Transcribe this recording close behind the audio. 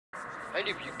And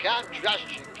if you can't trust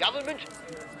your government,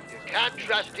 you can't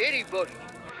trust anybody.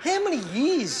 How many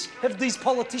years have these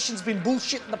politicians been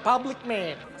bullshitting the public,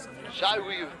 man? So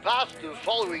we have passed the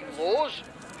following laws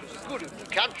for the good of the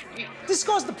country. This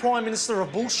guy's the Prime Minister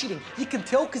of bullshitting. You can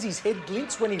tell because his head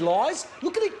glints when he lies.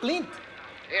 Look at it glint.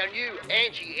 Our new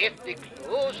anti-ethnic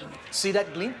laws, See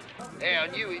that glint? our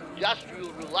new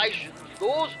industrial relations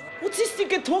laws, What's this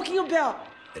thing you're talking about?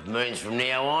 It means from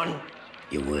now on,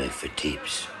 you work for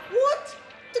tips. What?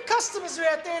 The customers are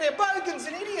out there, they're bogans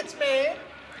and idiots, man.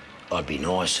 I'd be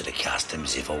nice to the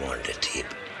customers if I wanted a tip.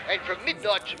 and from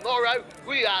midnight tomorrow,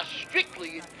 we are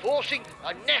strictly enforcing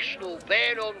a national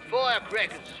ban on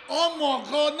firecrackers. Oh my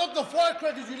God, not the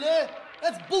firecrackers, you there?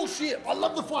 That's bullshit. I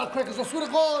love the firecrackers, I swear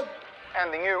to God.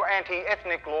 And the new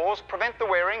anti-ethnic laws prevent the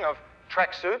wearing of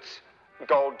tracksuits,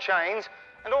 gold chains,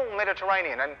 and all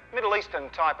Mediterranean and Middle Eastern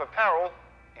type apparel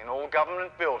in all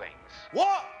government buildings.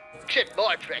 What? Except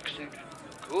my tracksuit,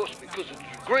 of course, because it's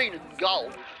green and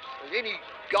gold. And any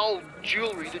gold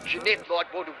jewellery that Jeanette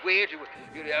might want to wear to,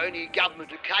 any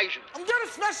government occasion. I'm gonna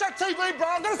smash that TV, bro.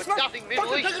 I'm gonna But smash... nothing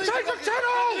Middle Eastern. Take the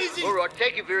channel! All right,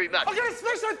 thank you very much. I'm gonna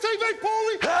smash that TV,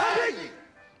 Paulie! Hey!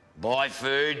 Buy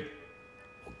food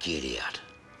or get out.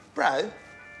 Bro,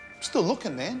 I'm still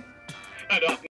looking, man.